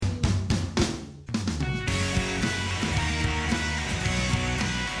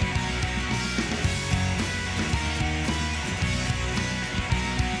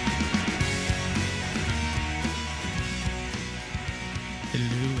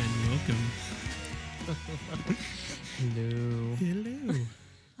welcome. Hello. Hello.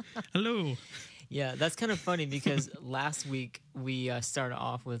 Hello. Yeah, that's kind of funny because last week we started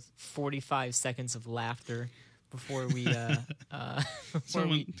off with 45 seconds of laughter before we. A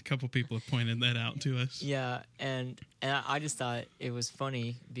couple people have pointed that out to us. Yeah, and I just thought it was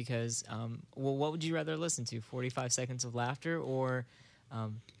funny because, well, what would you rather listen to? 45 seconds of laughter or,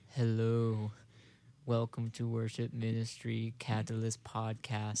 hello, welcome to Worship Ministry Catalyst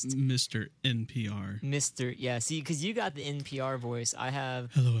Podcast, Mr. NPR. Yeah. See, because you got the NPR voice, I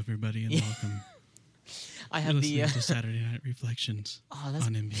have. Hello, everybody, and welcome. I have You're listening to Saturday Night Reflections on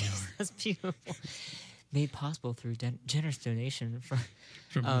NPR. That's beautiful. Made possible through generous donation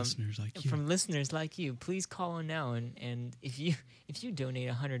from listeners like you. From listeners like you. Please call in now, and if you donate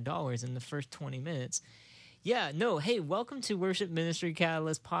 $100 in the first 20 minutes, hey, welcome to Worship Ministry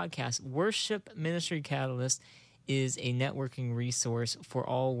Catalyst Podcast. Worship Ministry Catalyst is a networking resource for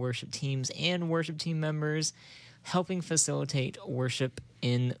all worship teams and worship team members, helping facilitate worship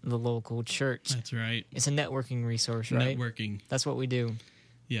in the local church. That's right. It's a networking resource, right? Networking. That's what we do.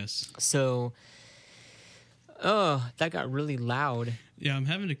 Yes. So, that got really loud. Yeah, I'm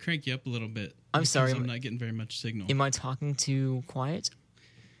having to crank you up a little bit. I'm sorry. I'm not getting very much signal. Am I talking too quiet?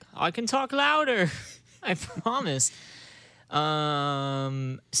 I can talk louder. I promise.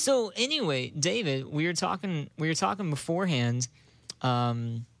 So anyway, David, we were talking beforehand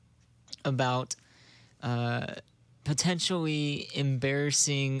about potentially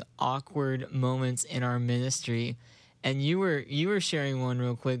embarrassing, awkward moments in our ministry, and you were sharing one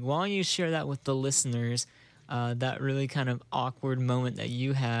real quick. Why don't you share that with the listeners? That really kind of awkward moment that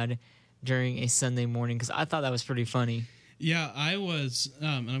you had during a Sunday morning, because I thought that was pretty funny. Yeah, I was,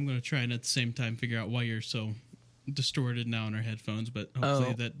 and I'm going to try and at the same time figure out why you're so distorted now on our headphones, but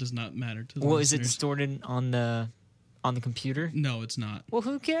hopefully that does not matter to the listeners. Is it distorted on the computer? No, it's not. Well,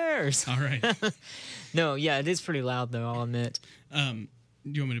 who cares? All right. No, yeah, it is pretty loud, though, I'll admit. Do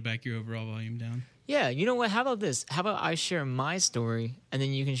you want me to back your overall volume down? Yeah, you know what? How about this? How about I share my story, and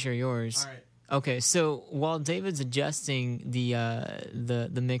then you can share yours? All right. Okay, so while David's adjusting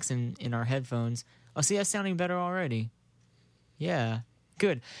the mix in our headphones, see, that's sounding better already. Yeah,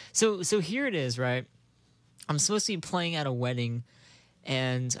 good. So here it is, right? I'm supposed to be playing at a wedding,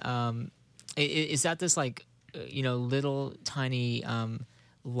 and it's at this little tiny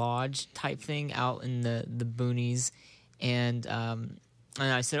lodge type thing out in the boonies, and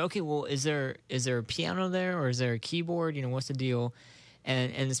I said, okay, well, is there a piano there or is there a keyboard? What's the deal?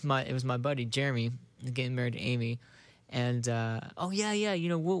 And it was my buddy Jeremy getting married to Amy, and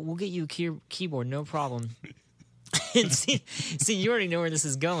we'll get you a keyboard, no problem. And see, you already know where this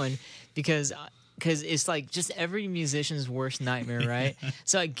is going because it's like just every musician's worst nightmare, right?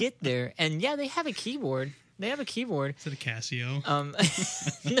 So I get there, and they have a keyboard. They have a keyboard. Is it a Casio?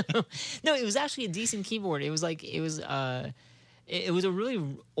 No, it was actually a decent keyboard. It was a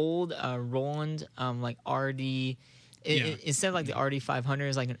really old Roland RD. Instead of like the RD 500,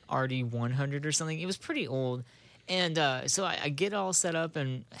 it's like an RD 100 or something. It was pretty old, and so I get all set up,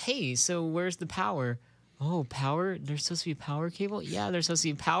 and hey, so where's the power? Oh, power? There's supposed to be a power cable? Yeah, there's supposed to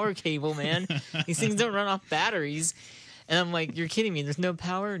be a power cable, man. These things don't run off batteries. And I'm like, you're kidding me. There's no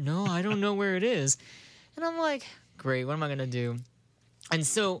power? No, I don't know where it is. And I'm like, great, what am I going to do? And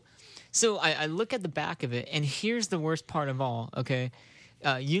so I look at the back of it, and here's the worst part of all, okay?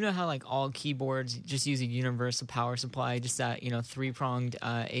 You know how like all keyboards just use a universal power supply, just that 3-pronged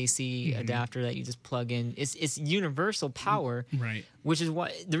AC adapter that you just plug in. It's universal power, right? Which is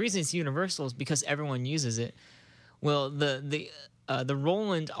why the reason it's universal is because everyone uses it. Well, the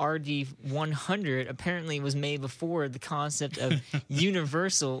Roland RD 100 apparently was made before the concept of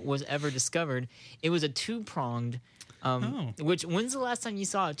universal was ever discovered. It was a 2-pronged. Which when's the last time you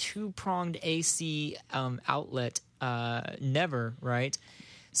saw a 2-pronged AC outlet? Never, right?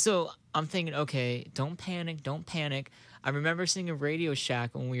 So I'm thinking, okay, don't panic. I remember seeing a Radio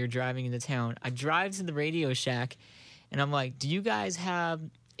Shack when we were driving into town. I drive to the Radio Shack, and I'm like, do you guys have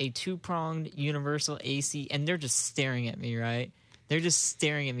a 2-pronged universal AC? And they're just staring at me, right? They're just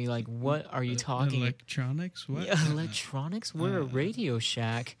staring at me like, what are you talking? Electronics? What? Yeah, electronics? We're a Radio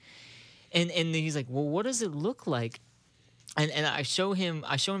Shack. And he's like, well, what does it look like? And I show him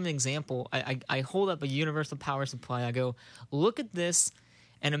an example. I hold up a universal power supply. I go, look at this,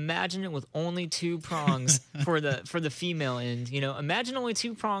 and imagine it with only 2 prongs for the female end. Imagine only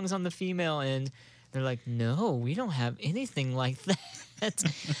 2 prongs on the female end. They're like, no, we don't have anything like that.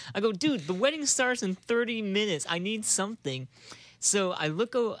 I go, dude, the wedding starts in 30 minutes. I need something. So I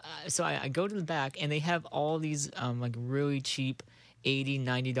go to the back, and they have all these really cheap $80,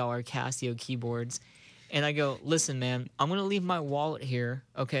 $90 Casio keyboards. and I go, listen, man, I'm going to leave my wallet here,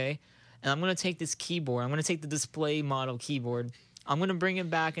 okay? And I'm going to take this keyboard. I'm going to take the display model keyboard. I'm going to bring it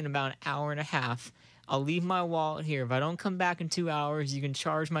back in about an hour and a half. I'll leave my wallet here. If I don't come back in 2 hours, you can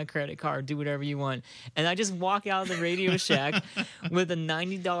charge my credit card, do whatever you want. And I just walk out of the Radio Shack with a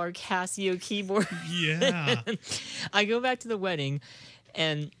 $90 Casio keyboard. Yeah. I go back to the wedding,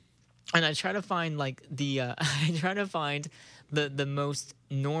 and I try to find like the the most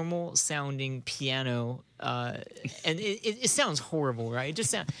normal sounding piano, and it sounds horrible, right? It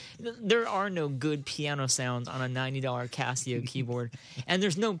just there are no good piano sounds on a $90 Casio keyboard, and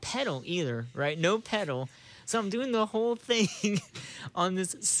there's no pedal either, right? No pedal. So I'm doing the whole thing on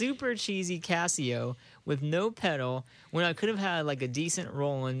this super cheesy Casio with no pedal when I could have had like a decent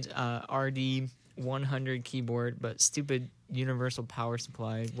Roland RD 100 keyboard, but stupid universal power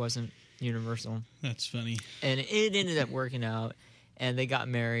supply wasn't universal. That's funny. And it ended up working out, and they got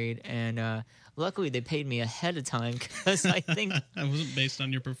married, and luckily they paid me ahead of time, because I think that wasn't based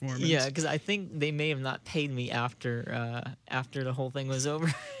on your performance. Yeah, because I think they may have not paid me after the whole thing was over.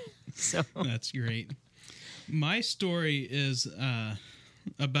 So that's great. My story is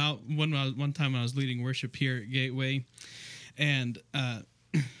about one time I was leading worship here at Gateway, and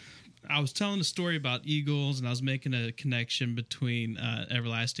I was telling a story about eagles, and I was making a connection between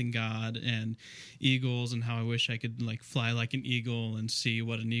everlasting God and eagles, and how I wish I could like fly like an eagle and see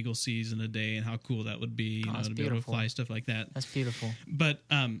what an eagle sees in a day, and how cool that would be, to be able to fly, stuff like that. That's beautiful. But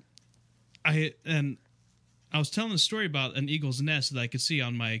I was telling a story about an eagle's nest that I could see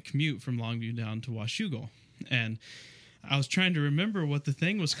on my commute from Longview down to Washougal, and I was trying to remember what the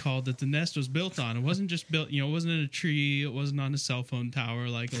thing was called that the nest was built on. It wasn't just built, it wasn't in a tree. It wasn't on a cell phone tower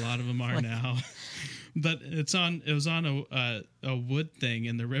like a lot of them are now. But it was on a wood thing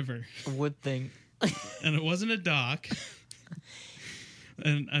in the river. A wood thing. And it wasn't a dock.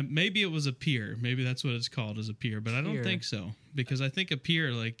 And maybe it was a pier. Maybe that's what it's called, is a pier. But I don't think so. Because I think a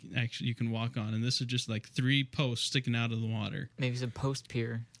pier, like, actually you can walk on. And this is just like 3 posts sticking out of the water. Maybe it's a post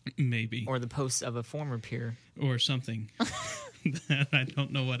pier. Maybe. Or the posts of a former pier. Or something. I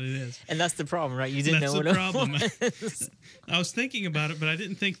don't know what it is. And that's the problem, right? You didn't know what problem. It was. I was thinking about it, but I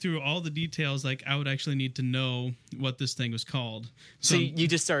didn't think through all the details. Like, I would actually need to know what this thing was called. So you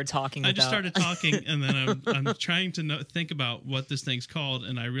just started talking I just started talking, and then I'm trying to think about what this thing's called,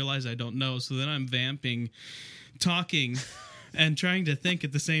 and I realize I don't know. So then I'm vamping, talking, and trying to think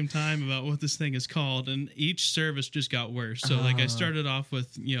at the same time about what this thing is called, and each service just got worse. So like I started off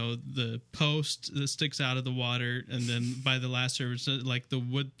with the post that sticks out of the water, and then by the last service like the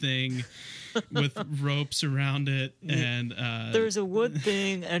wood thing with ropes around it, and there's a wood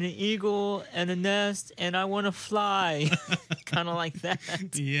thing and an eagle and a nest, and I want to fly. Kind of like that.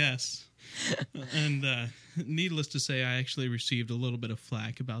 Yes. And needless to say, I actually received a little bit of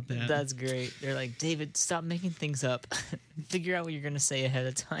flack about that. That's great. They're like, David, stop making things up. Figure out what you're going to say ahead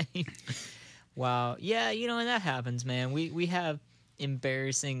of time. Wow. Yeah, and that happens, man. We have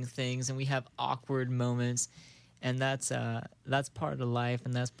embarrassing things, and we have awkward moments, and that's part of life,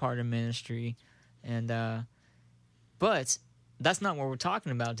 and that's part of ministry. And but that's not what we're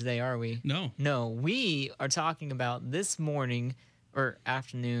talking about today, are we? No, we are talking about this morning or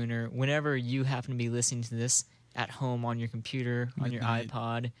afternoon, or whenever you happen to be listening to this at home on your computer, on your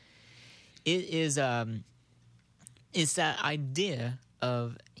iPod. It is it's that idea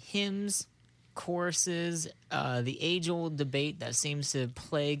of hymns, choruses, the age-old debate that seems to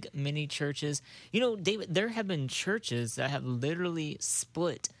plague many churches. David, there have been churches that have literally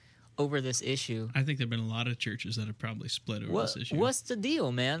split over this issue. I think there have been a lot of churches that have probably split over this issue. What's the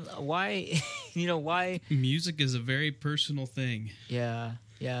deal, man? Why, why? Music is a very personal thing. Yeah.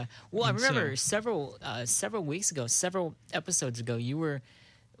 Well, I remember several weeks ago, several episodes ago,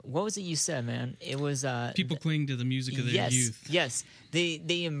 what was it you said, man? It was people cling to the music of their youth. Yes,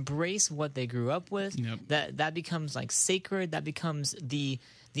 they embrace what they grew up with. Yep. That becomes like sacred. That becomes the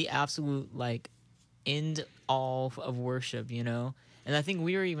absolute like end all of worship. And I think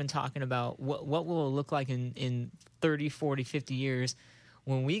we were even talking about what will it look like in 30, 40, 50 years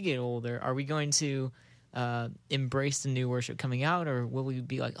when we get older. Are we going to embrace the new worship coming out, or will we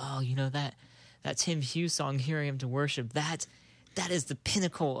be like, that Tim Hughes song, Here I Am to Worship, that is the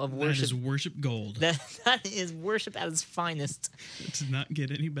pinnacle of worship. That is worship gold. That is worship at its finest. It does not get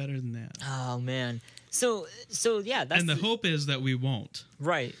any better than that. Oh, man. So yeah, that's... And the hope is that we won't.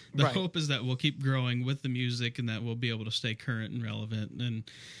 Right. The hope is that we'll keep growing with the music, and that we'll be able to stay current and relevant, and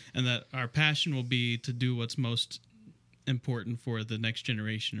that our passion will be to do what's most important for the next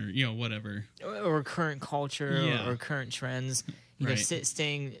generation, or whatever, or current culture, or current trends.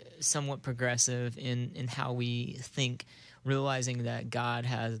 Staying somewhat progressive in how we think, realizing that God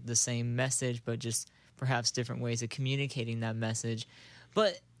has the same message, but just perhaps different ways of communicating that message.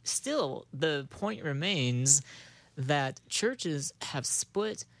 But still, the point remains that churches have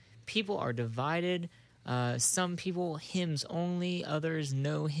split. People are divided. Some people hymns only, others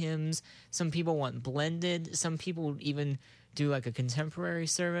no hymns. Some people want blended. Some people even do like a contemporary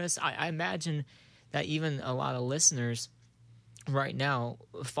service. I imagine that even a lot of listeners right now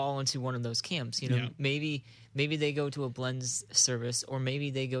fall into one of those camps. You know, Yeah. maybe they go to a blend service, or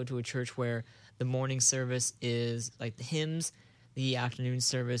maybe they go to a church where the morning service is like the hymns, the afternoon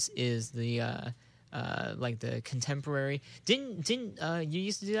service is the like the contemporary. Didn't you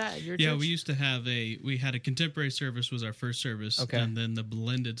used to do that at your church? Yeah, we used to have we had a contemporary service was our first service, Okay. and then the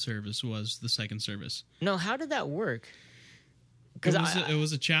blended service was the second service. No, how did that work? It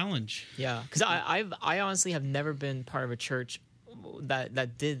was a challenge. Yeah, because I honestly have never been part of a church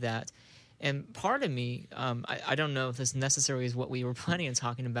that did that, and part of me, I don't know if this necessarily is what we were planning on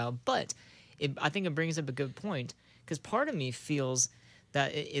talking about, but I think it brings up a good point, because part of me feels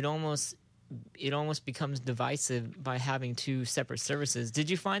that it almost becomes divisive by having two separate services. Did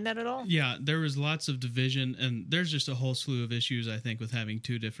you find that at all? Yeah, there was lots of division, and there's just a whole slew of issues, I think, with having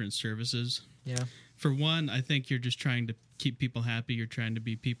two different services. Yeah. For one, I think you're just trying to keep people happy. You're trying to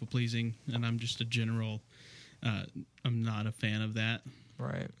be people-pleasing, and I'm just a general... I'm not a fan of that.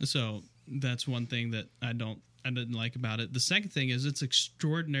 Right. So that's one thing that I didn't like about it. The second thing is it's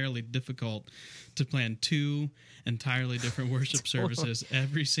extraordinarily difficult to plan two entirely different worship services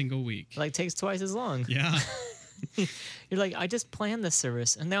every single week. Like takes twice as long. Yeah. You're like, I just planned this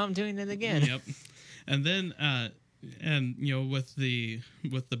service and now I'm doing it again. Yep. And then and you know, with the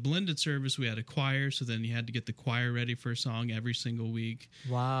blended service, we had a choir, so then you had to get the choir ready for a song every single week.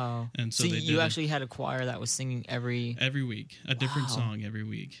 Wow. And so you actually had a choir that was singing every week, a different Wow. song every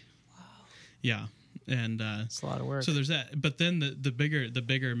week. Wow. Yeah. And it's a lot of work. so there's that. But then the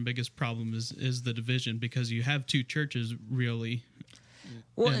bigger and biggest problem is the division, because you have two churches really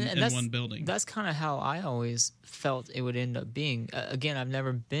in that's, one building. That's kind of how I always felt it would end up being. Again, I've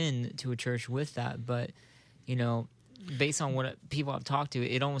never been to a church with that, but you know, based on what people I've talked to,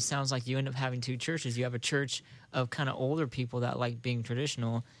 it almost sounds like you end up having two churches. You have a church of kind of older people that like being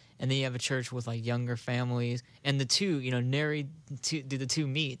traditional, and then you have a church with like younger families, and the two, you know, do the two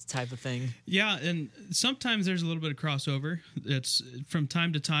meet type of thing. Yeah, and sometimes there's a little bit of crossover. It's from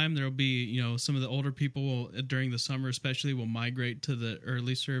time to time there'll be, you know, some of the older people will, during the summer especially, will migrate to the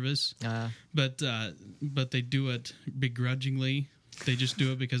early service, but they do it begrudgingly. They just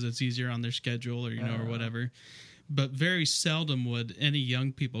do it because it's easier on their schedule, or or whatever. But very seldom would any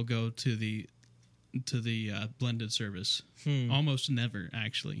young people go to the blended service. Almost never,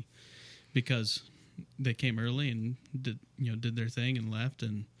 actually, because they came early and did their thing and left.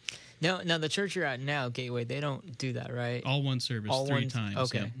 And now the church you're at now, Gateway, they don't do that, right? all one service, three times.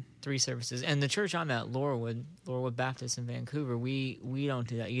 Okay, yeah. 3 services. And the church I'm at, Laurelwood Baptist in Vancouver, we don't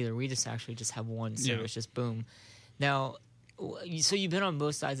do that either. We just have one service, just boom. Now, so you've been on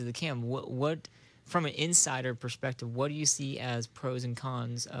both sides of the camp. What from an insider perspective, what do you see as pros and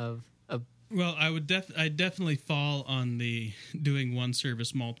cons of? Well, I definitely fall on the doing one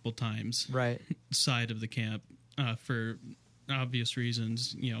service multiple times Right. side of the camp for obvious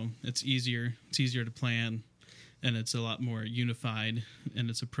reasons. You know, it's easier to plan, and it's a lot more unified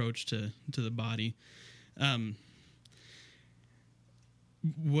in its approach to the body.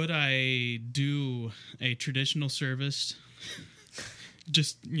 Would I do a traditional service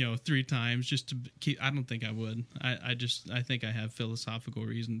just 3 times just to keep? I don't think I would. I think I have philosophical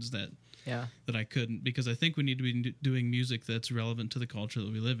reasons that I couldn't, because I think we need to be doing music that's relevant to the culture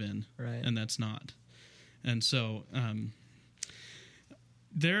that we live in, right? And that's not. And so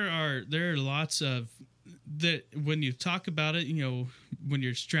there are lots of that when you talk about it, when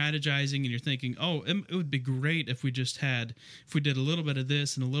you're strategizing and you're thinking, oh, it would be great if we did a little bit of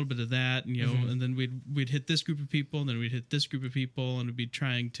this and a little bit of that, and and then we'd hit this group of people, and then we'd hit this group of people, and we'd be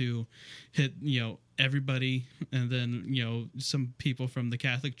trying to hit everybody, and then some people from the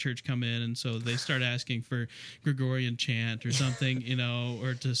Catholic Church come in, and so they start asking for Gregorian chant or something,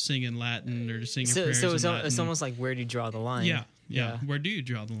 or to sing in Latin, or to sing prayers in Latin. It's almost like, where do you draw the line? Yeah. Where do you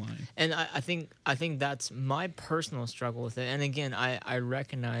draw the line? And I think that's my personal struggle with it. And again, I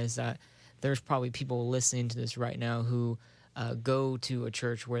recognize that there's probably people listening to this right now who go to a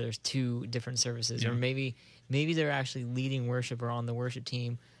church where there's 2 different services, or maybe they're actually leading worship or on the worship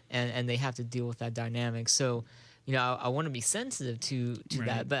team, and they have to deal with that dynamic. So, I want to be sensitive to right.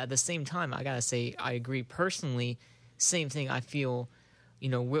 that, but at the same time, I gotta say I agree personally. Same thing. I feel,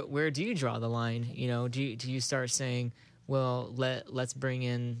 where do you draw the line? Do you start saying, well, let's bring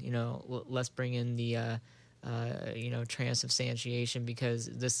in the transubstantiation, because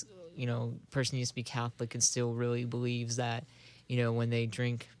this person used to be Catholic and still really believes that, when they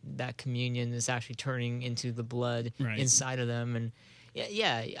drink that communion, it's actually turning into the blood Right. inside of them. And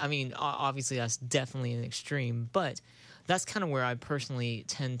yeah, I mean, obviously that's definitely an extreme, but that's kind of where I personally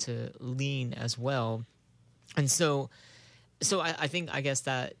tend to lean as well. And so I think, I guess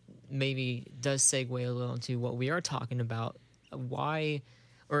that maybe does segue a little into what we are talking about. Why,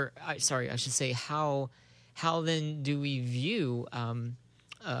 I should say, how then do we view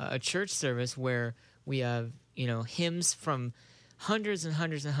a church service where we have, hymns from hundreds and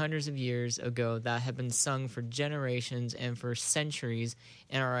hundreds and hundreds of years ago that have been sung for generations and for centuries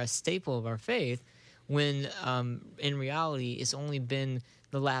and are a staple of our faith, when in reality it's only been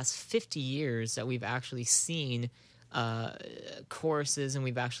the last 50 years that we've actually seen choruses, and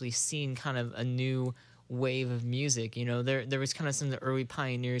we've actually seen kind of a new wave of music. There was kind of some of the early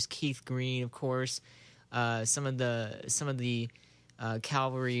pioneers, Keith Green, of course, some of the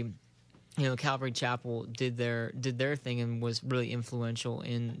Calvary, Calvary Chapel did their thing and was really influential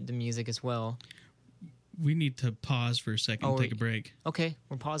in the music as well. We need to pause for a second and take a break. Okay,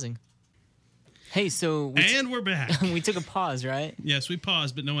 we're pausing. Hey, so we're back. We took a pause, right? Yes, we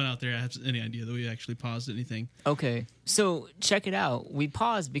paused, but no one out there has any idea that we actually paused anything. Okay, so check it out. We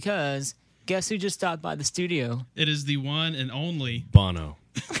paused because guess who just stopped by the studio? It is the one and only Bono.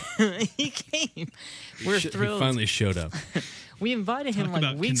 He came. We're thrilled. He finally showed up. We invited him Talk like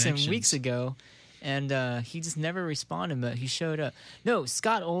about weeks and connections. weeks ago, and he just never responded, but he showed up. No,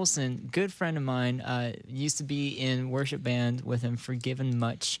 Scott Olson, good friend of mine, used to be in worship band with him, Forgiven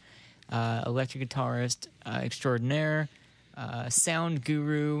Much, electric guitarist extraordinaire, sound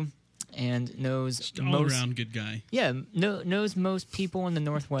guru, and knows just all-around good guy. Yeah, knows most people in the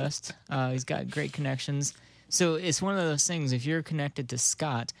Northwest. He's got great connections. So it's one of those things, if you're connected to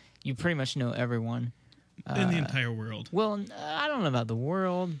Scott, you pretty much know everyone. In the entire world. Well, I don't know about the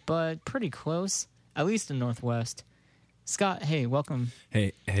world, but pretty close, at least the Northwest. Scott, hey, welcome.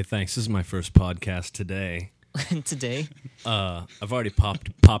 Hey, thanks. This is my first podcast today. Today. I've already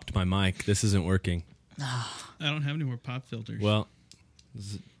popped my mic. This isn't working. I don't have any more pop filters. Well,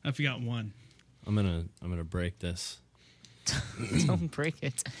 I forgot one. I'm gonna break this. Don't break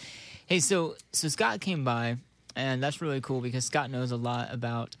it. Hey, so Scott came by, and that's really cool because Scott knows a lot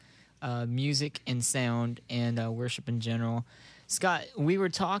about music and sound and worship in general. Scott, we were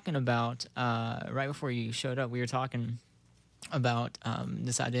talking about right before you showed up. We were talking about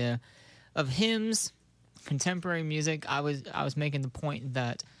this idea of hymns, contemporary music. I was making the point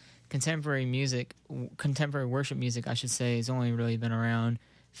that contemporary worship music, I should say, has only really been around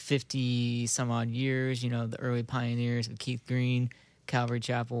 50 some odd years. The early pioneers of Keith Green, Calvary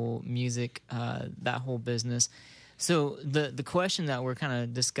Chapel music, that whole business. So the question that we're kind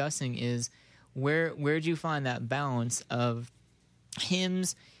of discussing is where'd you find that balance of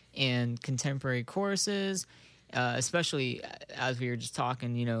hymns and contemporary choruses, especially as we were just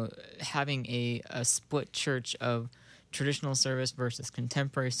talking, having a split church of traditional service versus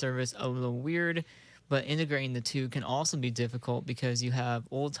contemporary service, a little weird, but integrating the two can also be difficult because you have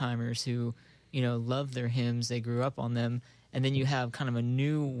old timers who, love their hymns, they grew up on them, and then you have kind of a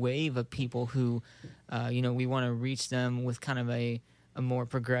new wave of people who, we want to reach them with kind of a more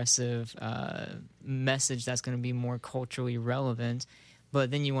progressive message that's going to be more culturally relevant.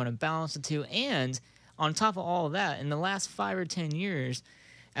 But then you want to balance the two. And on top of all of that, in the last 5 or 10 years,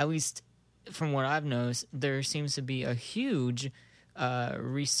 at least from what I've noticed, there seems to be a huge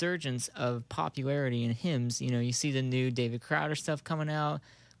resurgence of popularity in hymns. You see the new David Crowder stuff coming out.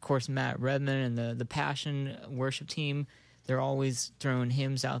 Of course, Matt Redman and the Passion worship team, they're always throwing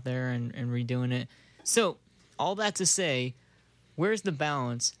hymns out there and redoing it. So all that to say, where's the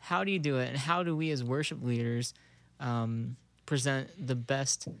balance? How do you do it? And how do we as worship leaders present the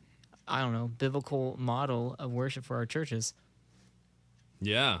best, biblical model of worship for our churches?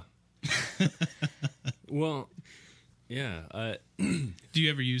 Yeah. Well, yeah. Do you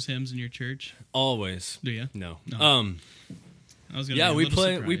ever use hymns in your church? Always. Do you? No. I was gonna Yeah, be a we little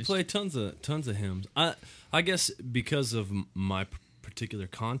play surprised. tons of hymns. I guess because of my particular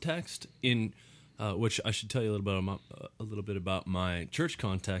context, in which I should tell you a little bit about my church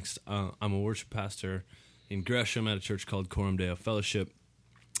context. I'm a worship pastor in Gresham at a church called Coram Deo Fellowship,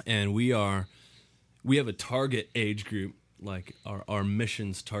 and we have a target age group. Like our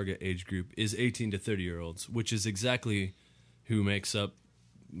missions target age group is 18 to 30-year-olds, which is exactly who makes up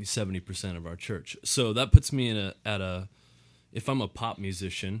 70% of our church. So that puts me if I'm a pop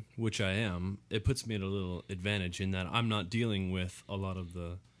musician, which I am, it puts me at a little advantage in that I'm not dealing with a lot of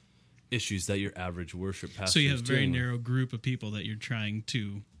the issues that your average worship pastor is. So you have a very dealing with. narrow group of people that you're trying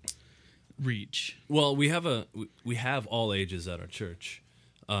to reach. Well, we have all ages at our church.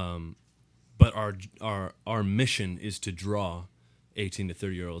 But our mission is to draw 18 to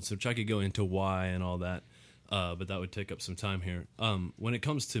 30-year-olds, which I could go into why and all that, but that would take up some time here. When it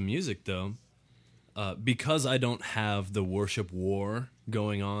comes to music, though, because I don't have the worship war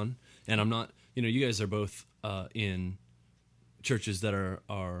going on, and I'm not, you guys are both in churches that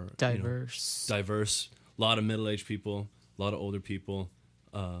are diverse. Diverse. A lot of middle-aged people, a lot of older people,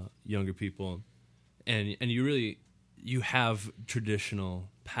 younger people, and you have traditional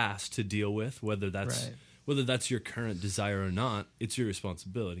past to deal with, whether that's your current desire or not. It's your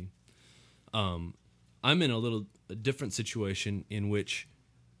responsibility. I'm in a different situation in which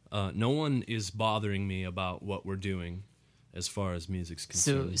no one is bothering me about what we're doing as far as music's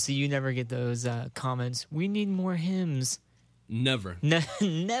concerned. So you never get those comments, we need more hymns. Never.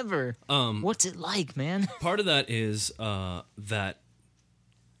 Never. What's it like, man? Part of that is that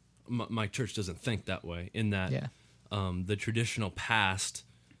my church doesn't think that way, in that the traditional past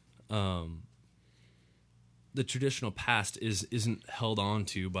isn't held on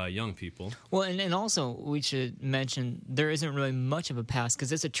to by young people. Well, and also we should mention there isn't really much of a past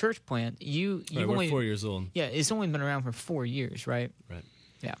because it's a church plant. We're 4 years old. Yeah, it's only been around for 4 years, right? Right.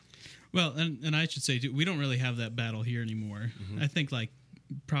 Yeah. Well, and I should say, too, we don't really have that battle here anymore. I think like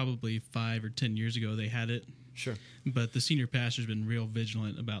probably 5 or 10 years ago they had it. Sure. But the senior pastor's been real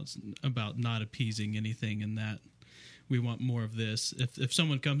vigilant about not appeasing anything, and that we want more of this. If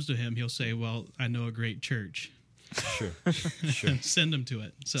someone comes to him, he'll say, well, I know a great church. Sure. Sure. And send them to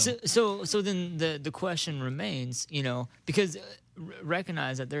it. So then the question remains, because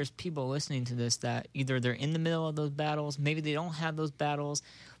recognize that there's people listening to this that either they're in the middle of those battles, maybe they don't have those battles,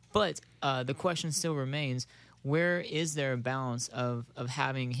 but the question still remains, where is there a balance of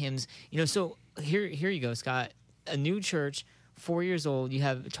having hymns? So here you go, Scott. A new church, 4 years old, you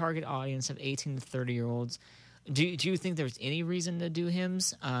have a target audience of 18 to 30-year-olds. Do you think there's any reason to do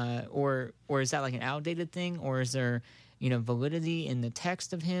hymns, or is that like an outdated thing, or is there validity in the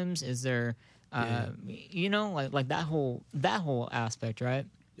text of hymns? Is there like that whole aspect, right?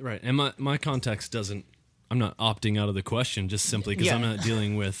 Right, and my context doesn't. I'm not opting out of the question just simply because I'm not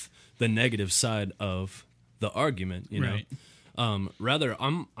dealing with the negative side of the argument. Right. Rather,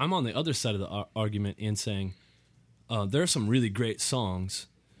 I'm on the other side of the argument in saying there are some really great songs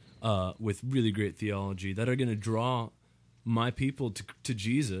with really great theology that are going to draw my people to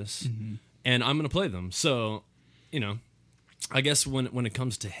Jesus, and I'm going to play them. So, I guess when it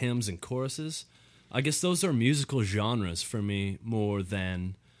comes to hymns and choruses, I guess those are musical genres for me more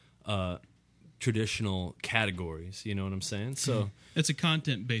than traditional categories. You know what I'm saying? So it's a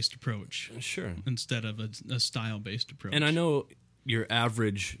content-based approach. Sure. Instead of a style-based approach. And I know your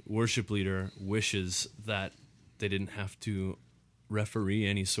average worship leader wishes that they didn't have to referee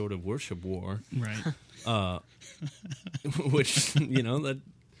any sort of worship war. Right. Which, that...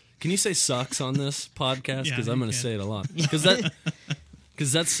 Can you say sucks on this podcast? Because I'm going to say it a lot. Because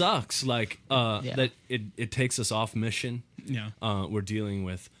that sucks. Like, that it takes us off mission. Yeah. We're dealing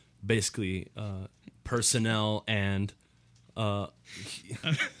with basically personnel and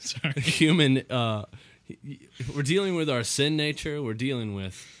human... we're dealing with our sin nature. We're dealing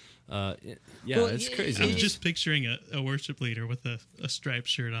with... it's crazy. I'm just picturing a worship leader with a striped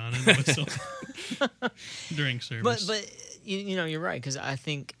shirt on and a whistle during service. But you're right, because I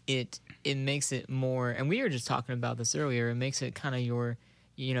think it makes it more, and we were just talking about this earlier, it makes it kind of your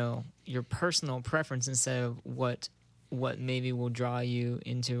personal preference instead of what maybe will draw you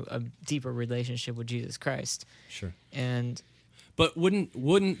into a deeper relationship with Jesus Christ. Sure. But wouldn't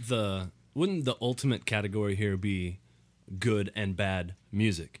the ultimate category here be good and bad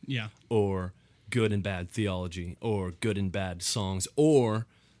music? Yeah. Or good and bad theology, or good and bad songs, or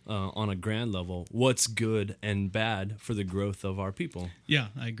on a grand level, what's good and bad for the growth of our people? Yeah,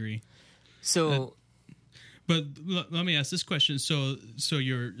 I agree. So, but let me ask this question: So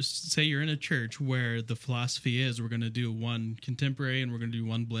you're in a church where the philosophy is we're going to do one contemporary and we're going to do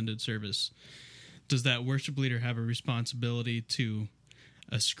one blended service. Does that worship leader have a responsibility to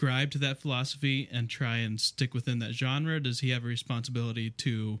ascribe to that philosophy and try and stick within that genre? Does he have a responsibility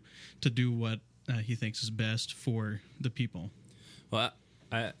to do what he thinks is best for the people? Well,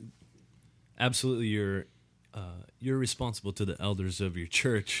 I absolutely, you're responsible to the elders of your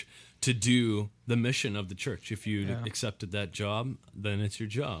church to do the mission of the church. If you accepted that job, then it's your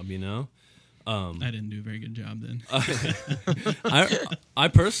job. I didn't do a very good job then. I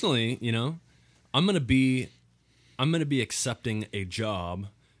personally, I'm going to be accepting a job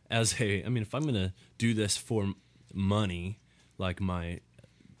as if I'm going to do this for money, like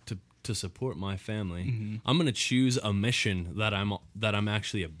to support my family, I'm going to choose a mission that I'm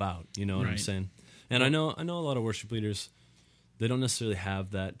actually about. You know what I'm saying? And I know a lot of worship leaders, they don't necessarily have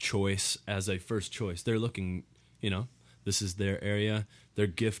that choice as a first choice. They're looking, this is their area, their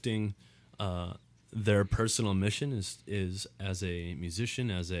gifting, their personal mission is as a musician,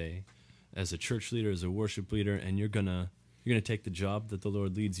 as a church leader, as a worship leader, and you're gonna take the job that the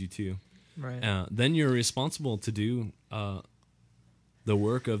Lord leads you to. Right. Then you're responsible to do the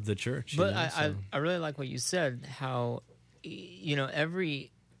work of the church. But I really like what you said, how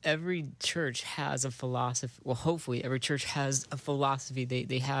every church has a philosophy. Well, hopefully every church has a philosophy.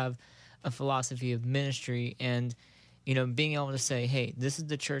 They have a philosophy of ministry, and being able to say, hey, this is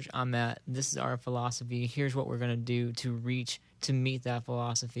the church I'm at, this is our philosophy, here's what we're going to do to meet that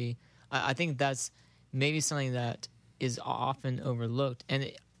philosophy. I think that's maybe something that is often overlooked,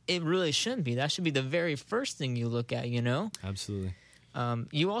 and it really shouldn't be. That should be the very first thing you look at, Absolutely.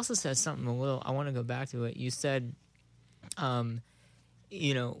 You also said something I want to go back to it. You said,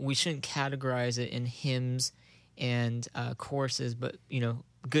 we shouldn't categorize it in hymns and choruses, but,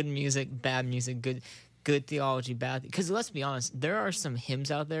 good music, bad music, good theology, bad. Because let's be honest, there are some hymns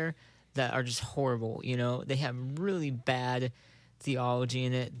out there that are just horrible. They have really bad theology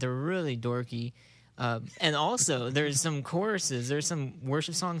in it. They're really dorky. And also, there's some choruses. There's some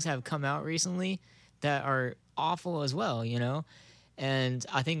worship songs that have come out recently that are awful as well, And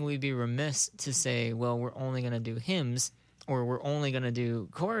I think we'd be remiss to say, well, we're only going to do hymns or we're only going to do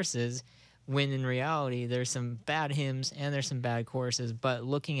choruses, when in reality, there's some bad hymns and there's some bad choruses. But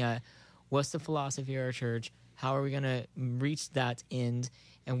looking at what's the philosophy of our church, how are we going to reach that end,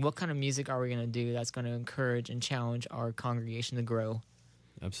 and what kind of music are we going to do that's going to encourage and challenge our congregation to grow?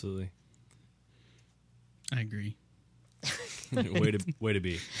 Absolutely. I agree. way to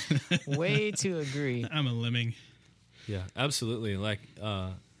be. Way to agree. I'm a lemming. Yeah, absolutely. Like,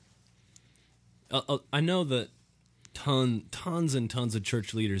 I know that tons and tons of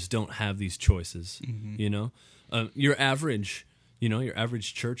church leaders don't have these choices. Mm-hmm. Your average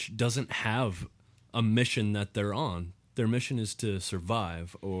church doesn't have a mission that they're on. Their mission is to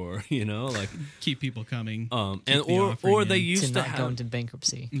survive, or keep people coming. Or they used to not go into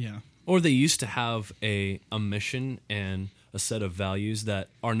bankruptcy. Yeah. Or they used to have a mission and a set of values that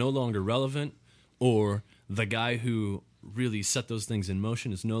are no longer relevant, or the guy who really set those things in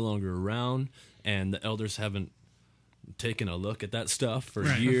motion is no longer around, and the elders haven't taken a look at that stuff for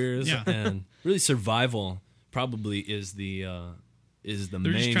years. Yeah. And really, survival probably is the They're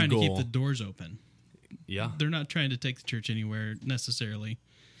main just trying goal. to keep the doors open. Yeah, They're not trying to take the church anywhere necessarily.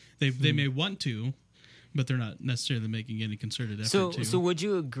 They may want to, but they're not necessarily making any concerted effort to. So would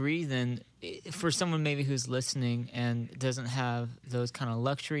you agree then, for someone maybe who's listening and doesn't have those kind of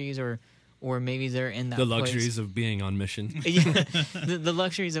luxuries, or maybe they're in that the place, luxuries of being on mission. yeah, the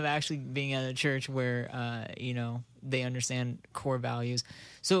luxuries of actually being at a church where they understand core values.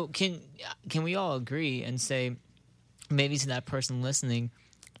 So can we all agree and say, maybe to that person listening,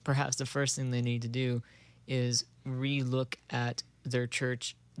 perhaps the first thing they need to do is re-look at their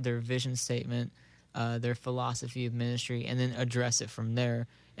church, their vision statement, their philosophy of ministry, and then address it from there,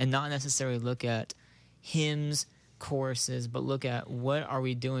 and not necessarily look at hymns, choruses, but look at what are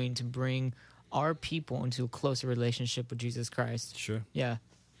we doing to bring our people into a closer relationship with Jesus Christ. Sure. Yeah.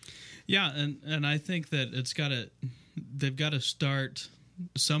 Yeah, and I think that they've got to start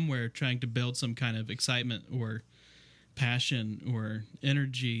somewhere, trying to build some kind of excitement or passion or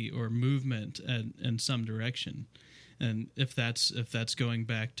energy or movement in some direction. And if that's going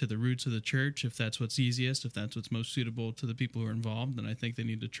back to the roots of the church, if that's what's easiest, if that's what's most suitable to the people who are involved, then I think they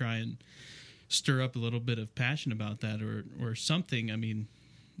need to try and stir up a little bit of passion about that, or something. I mean,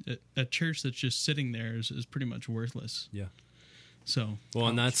 a church that's just sitting there is pretty much worthless. Yeah. So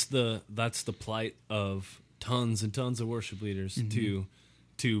and that's the plight of tons and tons of worship leaders.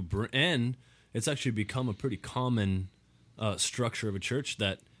 Mm-hmm. And it's actually become a pretty common structure of a church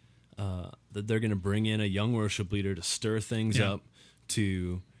that they're going to bring in a young worship leader to stir things up,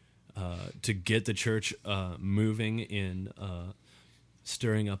 to get the church moving in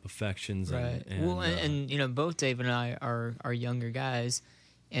stirring up affections. Right. And both Dave and I are younger guys,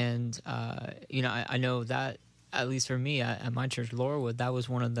 and I know that, at least for me at my church, Laurelwood, that was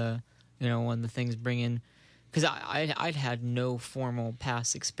one of the things bringing, because I'd had no formal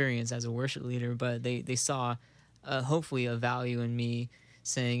past experience as a worship leader, but they saw hopefully a value in me,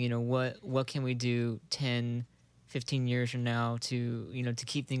 saying, what can we do 10, 15 years from now to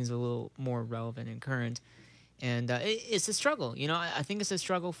keep things a little more relevant and current. And it's a struggle. I think it's a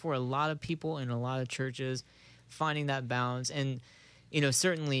struggle for a lot of people in a lot of churches, finding that balance. And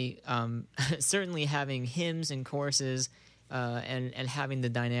certainly having hymns and choruses and having the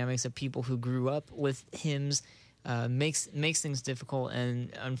dynamics of people who grew up with hymns makes things difficult.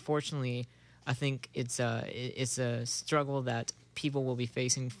 And unfortunately, a lot of I think it's a struggle that people will be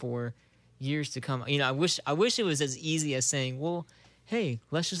facing for years to come. You know, I wish it was as easy as saying, well, hey,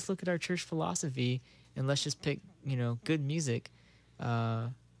 let's just look at our church philosophy and let's just pick, you know, good music.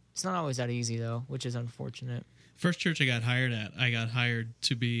 It's not always that easy though, which is unfortunate. First church I got hired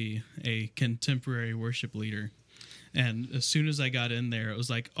to be a contemporary worship leader. And as soon as I got in there, it was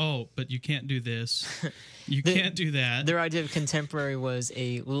like, oh, but you can't do this. You can't do that. Their idea of contemporary was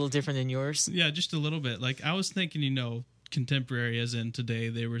a little different than yours. Yeah, just a little bit. Like, I was thinking, you know, contemporary as in today.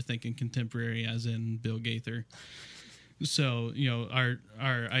 They were thinking contemporary as in Bill Gaither. So, you know,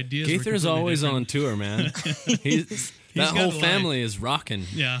 our ideas Gaither's were always different. on tour, man. That got whole life. family is rocking.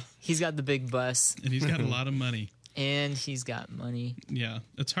 Yeah, He's got the big bus, and he's got a lot of money. and he's got money. Yeah,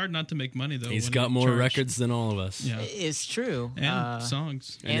 it's hard not to make money, though. He's when got you more charge. records than all of us. Yeah, It's true. and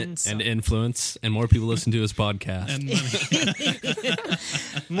songs. and Influence, and more people listen to his podcast. And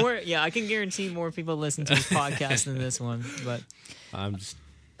money. more. Yeah, I can guarantee more people listen to this podcast than this one. But I'm just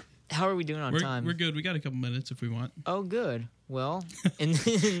how are we doing on time? We're good. We got a couple minutes if we want. Oh, good. Well, in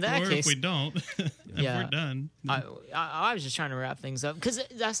that Or case, if we don't, if Yeah. we're done. I was just trying to wrap things up because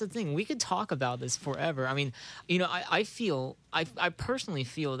that's the thing. We could talk about this forever. I mean, you know, I personally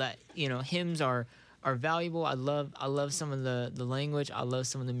feel that, you know, hymns are valuable. I love some of the language. I love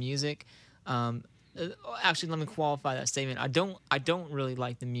some of the music. Actually, let me qualify that statement. I don't really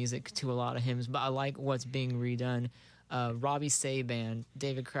like the music to a lot of hymns, but I like what's being redone. Robbie Say Band,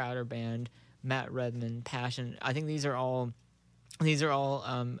 David Crowder Band, Matt Redman, Passion. I think these are all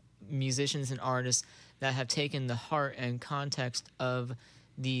musicians and artists that have taken the heart and context of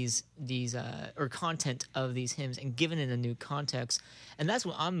these or content of these hymns and given it a new context. And that's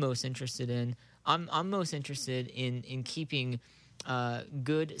what I'm most interested in. I'm most interested in keeping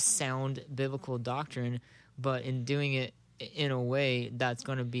good, sound biblical doctrine, but in doing it in a way that's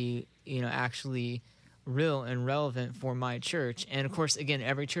going to be, you know, actually real and relevant for my church. And of course, again,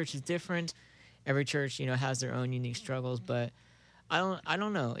 every church is different. Every church, you know, has their own unique struggles, but I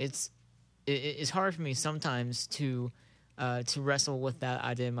don't know. It's hard for me sometimes to wrestle with that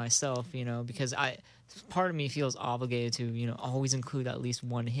idea myself, you know, because part of me feels obligated to, you know, always include at least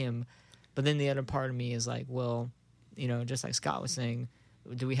one hymn, but then the other part of me is like, well, you know, just like Scott was saying,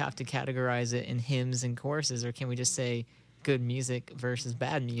 do we have to categorize it in hymns and choruses, or can we just say good music versus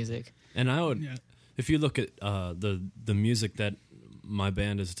bad music? And I would, Yeah. if you look at the music that my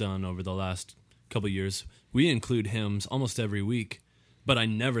band has done over the last couple of years, we include hymns almost every week, but I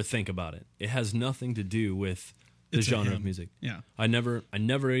never think about it. It has nothing to do with the It's a genre of hymn. music. Yeah. I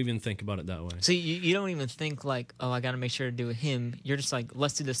never even think about it that way. So you don't even think like, oh, I got to make sure to do a hymn. You're just like,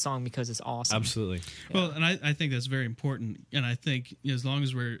 let's do this song because it's awesome. Absolutely. Well, and I think that's very important. And I think as long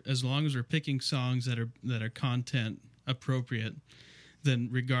as we're picking songs that are content appropriate, then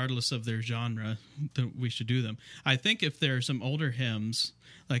regardless of their genre, then we should do them. I think if there are some older hymns,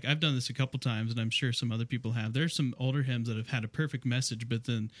 like I've done this a couple times, and I'm sure some other people have. There's some older hymns that have had a perfect message, but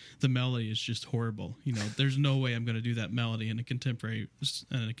then the melody is just horrible. You know, there's no way I'm going to do that melody in a contemporary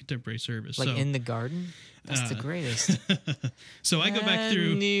service. Like so, In the Garden? That's the greatest. so I go back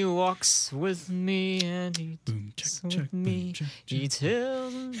through. And he walks with me and he Boom, talks check, check, with me. boom, check, He check.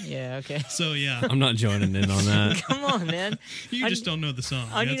 tells me. Yeah, okay. So yeah, I'm not joining in on that. Come on, man. you I- just don't know the song.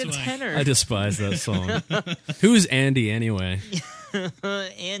 I need That's a why. tenor. I despise that song. Who's Andy anyway?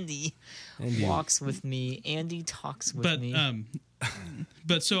 Andy Andy. walks with me. Andy talks with But me.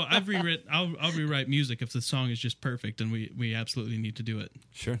 but so I've rewritten. I'll rewrite music if the song is just perfect, and we absolutely need to do it.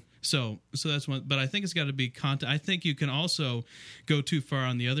 Sure. So that's one. But I think it's got to be content. I think you can also go too far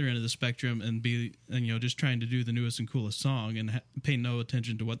on the other end of the spectrum and just trying to do the newest and coolest song and pay no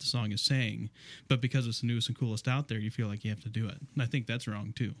attention to what the song is saying. But because it's the newest and coolest out there, you feel like you have to do it. And I think that's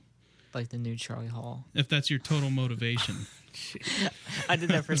wrong too. Like the new Charlie Hall. If that's your total motivation. I did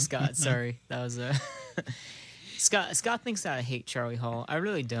that for Scott. Sorry. That was Scott thinks that I hate Charlie Hall. I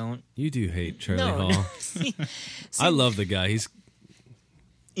really don't. You do hate Charlie No. Hall. See, I love the guy. He's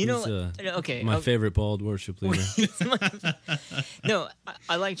you know, he's, okay. my favorite bald worship leader. No,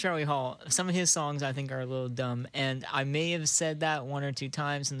 I like Charlie Hall. Some of his songs I think are a little dumb, and I may have said that one or two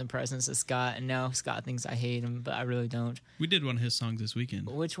times in the presence of Scott, and now Scott thinks I hate him, but I really don't. We did one of his songs this weekend.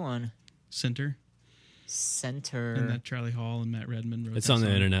 Which one? Center. Center. And that Charlie Hall and Matt Redman wrote It's that on the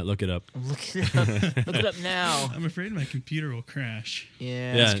song. internet. Look it up. Look it up. Look it up now. I'm afraid my computer will crash.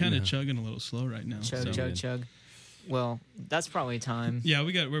 Yeah. Yeah. It's kind of no. chugging a little slow right now. Chug, so. chug, chug. Well, that's probably time. Yeah,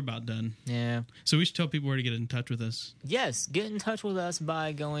 we're about done. Yeah. So we should tell people where to get in touch with us. Yes, get in touch with us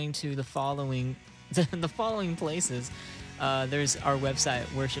by going to the following places. There's our website,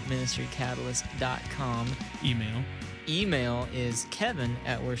 worshipministrycatalyst.com. Email is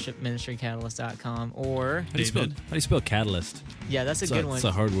kevin@worshipministrycatalyst.com, or How do you spell catalyst? yeah, that's a good one. It's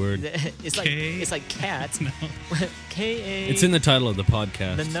a hard word. It's like cat. No. K-A. It's in the title of the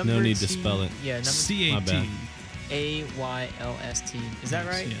podcast. The number No need to T- spell it. Yeah, number My bad. CAT. AYLST. Is that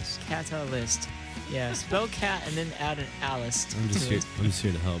Yes, right? yes. Catalyst. Yeah, spell cat and then add an alist. I'm just to here. it. I'm just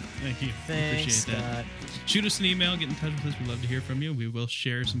here to help. Thank you. Thanks, Appreciate that. Scott. Shoot us an email. Get in touch with us. We'd love to hear from you. We will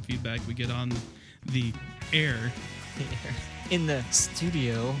share some feedback we get on the air. In the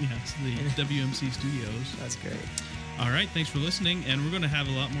studio. Yes, the WMC studios. That's great. All right. Thanks for listening. And we're going to have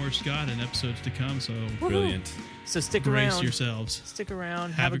a lot more Scott in episodes to come. So Brilliant. So stick brace around. yourselves. Stick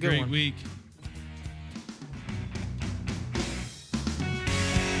around. Have a good great one. week.